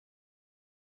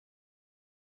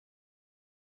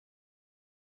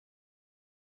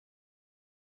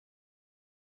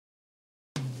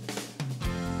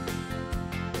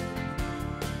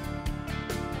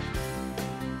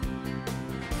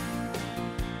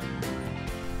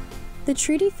The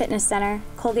Trudy Fitness Center,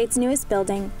 Colgate's newest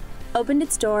building, opened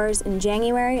its doors in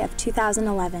January of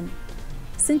 2011.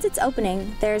 Since its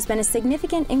opening, there has been a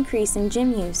significant increase in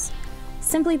gym use.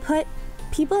 Simply put,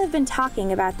 people have been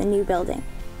talking about the new building.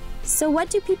 So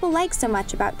what do people like so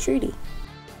much about Trudy?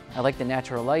 I like the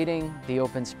natural lighting, the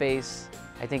open space.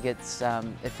 I think it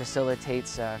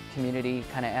facilitates a community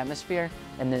kind of atmosphere,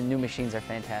 and the new machines are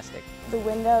fantastic. The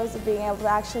windows of being able to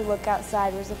actually look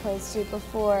outside was opposed to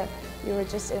before you were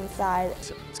just inside.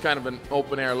 It's kind of an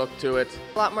open air look to it.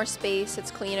 A lot more space,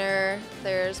 it's cleaner,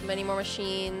 there's many more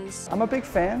machines. I'm a big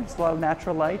fan. It's a lot of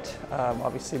natural light.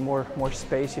 Obviously more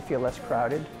space, you feel less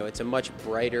crowded. It's a much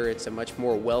brighter, it's a much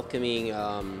more welcoming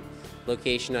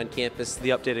location on campus. The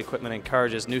updated equipment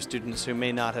encourages new students who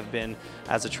may not have been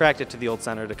as attracted to the old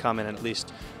center to come in and at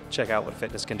least check out what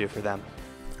fitness can do for them.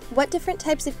 What different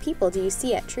types of people do you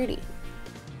see at Trudy?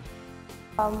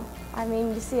 I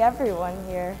mean, you see everyone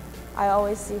here. I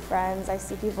always see friends, I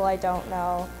see people I don't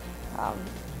know. I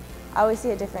always see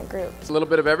a different group. It's a little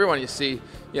bit of everyone. You see,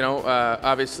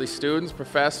 obviously students,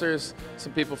 professors,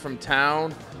 some people from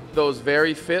town, those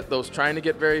very fit, those trying to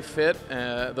get very fit,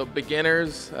 the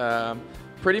beginners,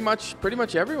 pretty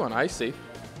much everyone I see.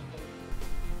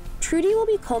 Trudy will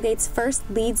be Colgate's first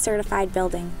LEED certified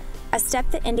building, a step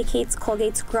that indicates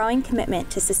Colgate's growing commitment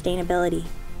to sustainability.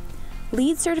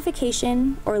 LEED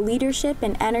certification, or Leadership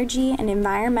in Energy and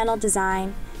Environmental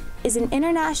Design, is an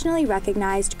internationally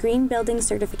recognized green building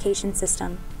certification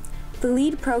system. The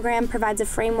LEED program provides a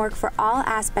framework for all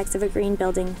aspects of a green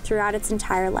building throughout its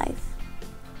entire life.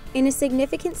 In a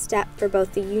significant step for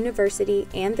both the university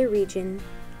and the region,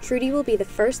 Trudy will be the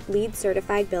first LEED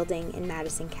certified building in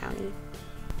Madison County.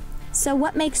 So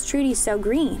what makes Trudy so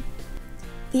green?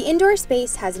 The indoor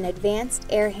space has an advanced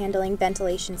air handling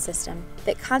ventilation system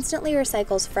that constantly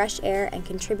recycles fresh air and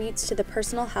contributes to the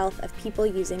personal health of people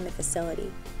using the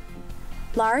facility.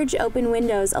 Large open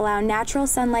windows allow natural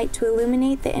sunlight to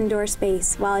illuminate the indoor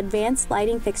space, while advanced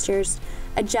lighting fixtures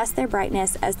adjust their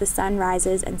brightness as the sun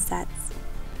rises and sets.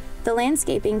 The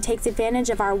landscaping takes advantage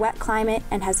of our wet climate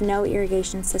and has no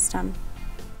irrigation system.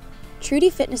 Trudy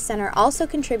Fitness Center also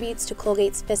contributes to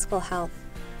Colgate's fiscal health.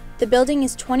 The building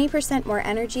is 20% more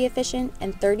energy efficient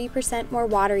and 30% more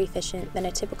water efficient than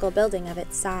a typical building of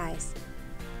its size.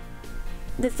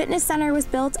 The fitness center was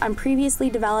built on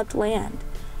previously developed land.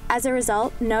 As a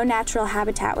result, no natural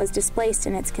habitat was displaced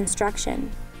in its construction.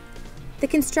 The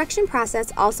construction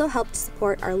process also helped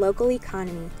support our local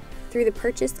economy through the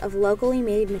purchase of locally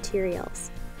made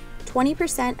materials.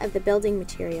 20% of the building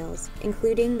materials,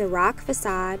 including the rock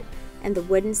facade and the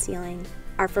wooden ceiling,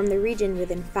 are from the region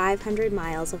within 500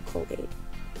 miles of Colgate.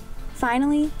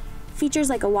 Finally, features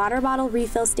like a water bottle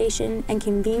refill station and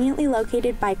conveniently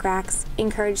located bike racks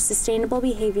encourage sustainable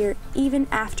behavior even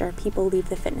after people leave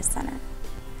the fitness center.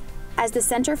 As the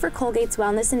Center for Colgate's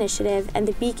Wellness Initiative and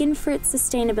the beacon for its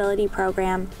sustainability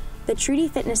program, the Trudy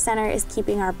Fitness Center is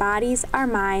keeping our bodies, our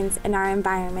minds, and our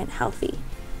environment healthy.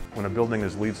 When a building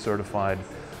is LEED certified,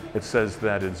 it says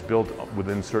that it's built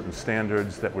within certain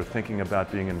standards, that we're thinking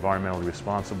about being environmentally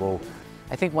responsible.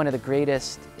 I think one of the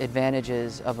greatest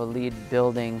advantages of a LEED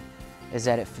building is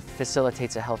that it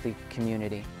facilitates a healthy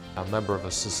community. I'm a member of a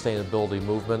sustainability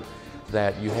movement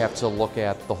that you have to look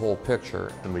at the whole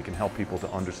picture. And we can help people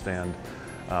to understand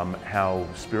how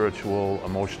spiritual,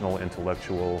 emotional,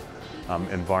 intellectual,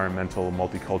 environmental,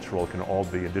 multicultural can all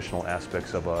be additional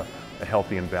aspects of a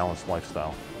healthy and balanced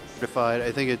lifestyle.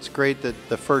 I think it's great that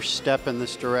the first step in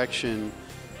this direction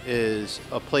is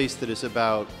a place that is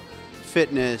about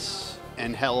fitness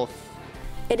and health.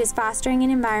 It is fostering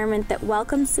an environment that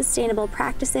welcomes sustainable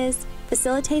practices,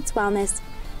 facilitates wellness,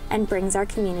 and brings our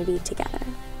community together.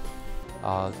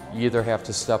 You either have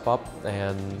to step up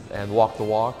and walk the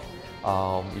walk,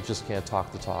 you just can't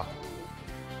talk the talk.